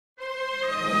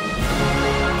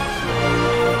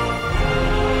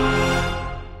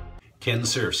Ken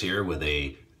Surfs here with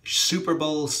a Super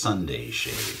Bowl Sunday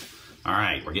shave. All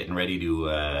right, we're getting ready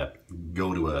to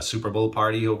go to a Super Bowl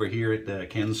party over here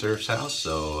at Ken Surfs' house,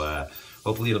 so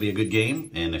hopefully it'll be a good game.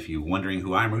 And if you're wondering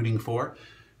who I'm rooting for,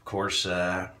 of course,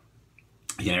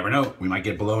 you never know, we might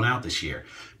get blown out this year.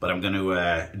 But I'm going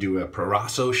to do a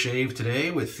Proraso shave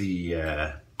today with the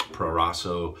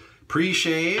Proraso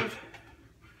PreShave,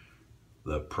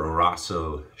 the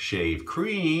Proraso Shave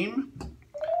Creme,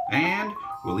 and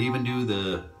we'll even do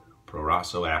the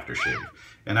Proraso Aftershave.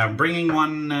 And I'm bringing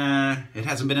one, it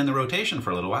hasn't been in the rotation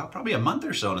for a little while, probably a month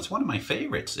or so, and it's one of my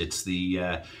favorites. It's the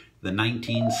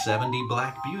 1970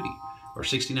 Black Beauty, or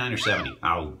 69 or 70.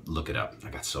 I'll look it up. I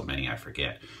got so many I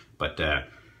forget. But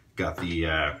got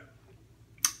the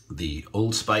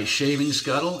Old Spice shaving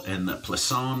scuttle and the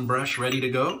Poisson brush ready to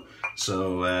go.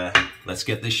 So let's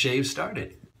get this shave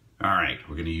started. All right,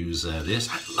 we're gonna use this.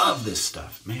 I love this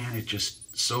stuff. Man, it's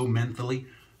just so mentholy.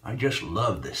 I just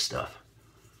love this stuff.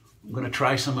 I'm gonna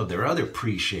try some of their other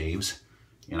pre-shaves,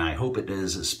 and I hope it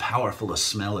is as powerful a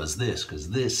smell as this, because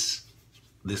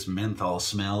this menthol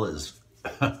smell is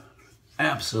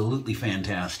absolutely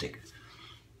fantastic.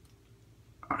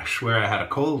 I swear I had a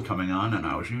cold coming on and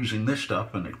I was using this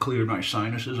stuff and it cleared my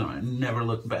sinuses and I never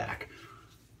looked back.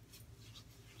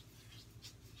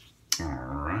 All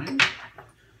right.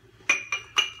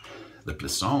 The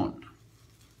Poisson.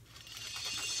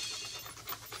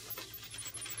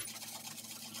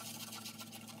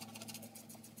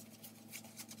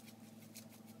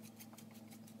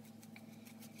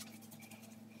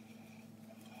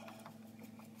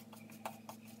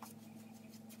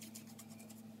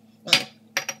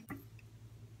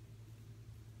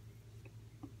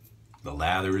 The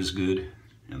lather is good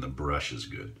and the brush is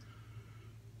good.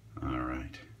 All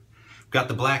right. Got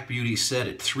the Black Beauty set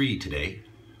at 3 today,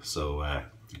 so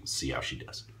let's see how she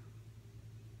does.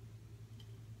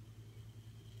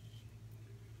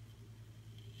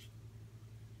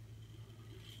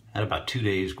 Had about 2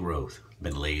 days growth.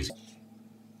 Been lazy.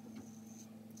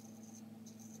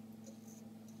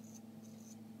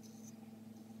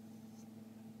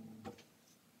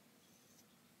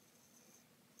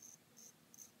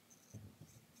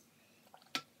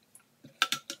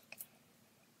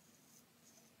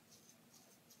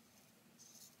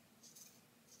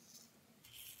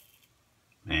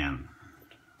 Man,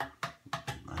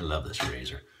 I love this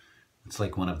razor. It's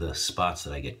like one of the spots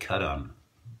that I get cut on.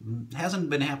 It hasn't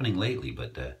been happening lately,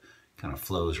 but kind of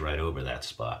flows right over that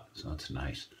spot, so it's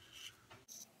nice.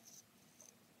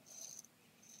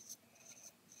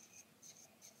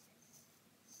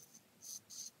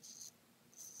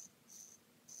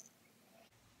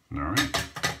 All right.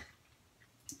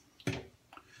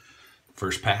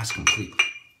 First pass complete.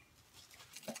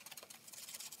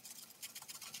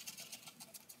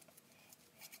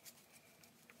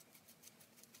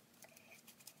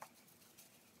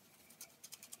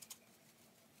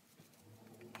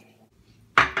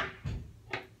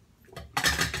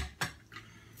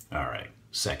 All right,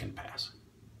 second pass.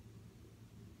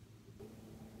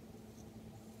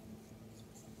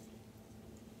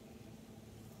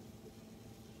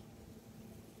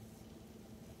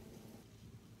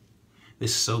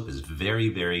 This soap is very,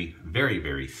 very, very,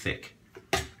 very thick.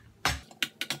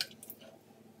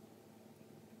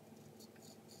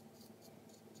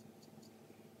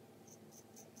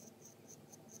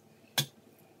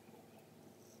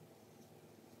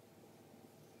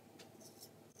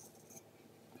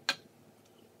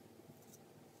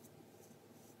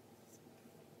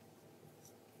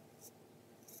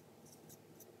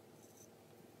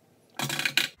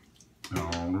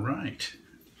 All right,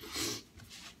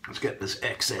 let's get this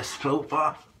excess soap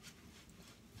off.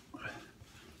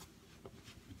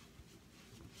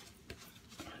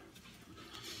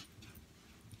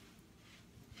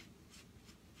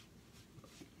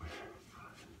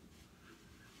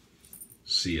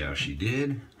 See how she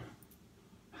did.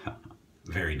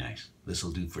 Very nice. This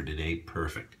will do for today.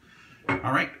 Perfect.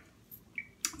 All right,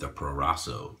 the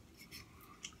Proraso.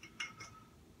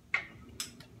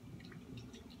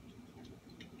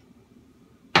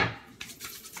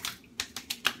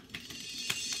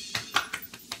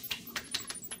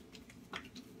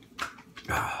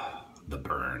 The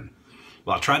burn.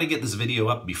 Well, I'll try to get this video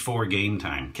up before game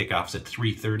time. Kickoff's at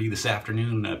 3:30 this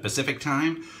afternoon Pacific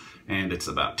time, and it's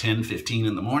about 10:15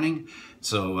 in the morning.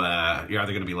 So you're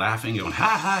either going to be laughing, going,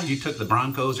 ha ha, you took the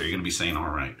Broncos, or you're going to be saying, all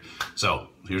right.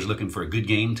 So here's looking for a good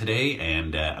game today,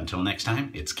 and until next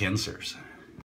time, it's Ken Surfs.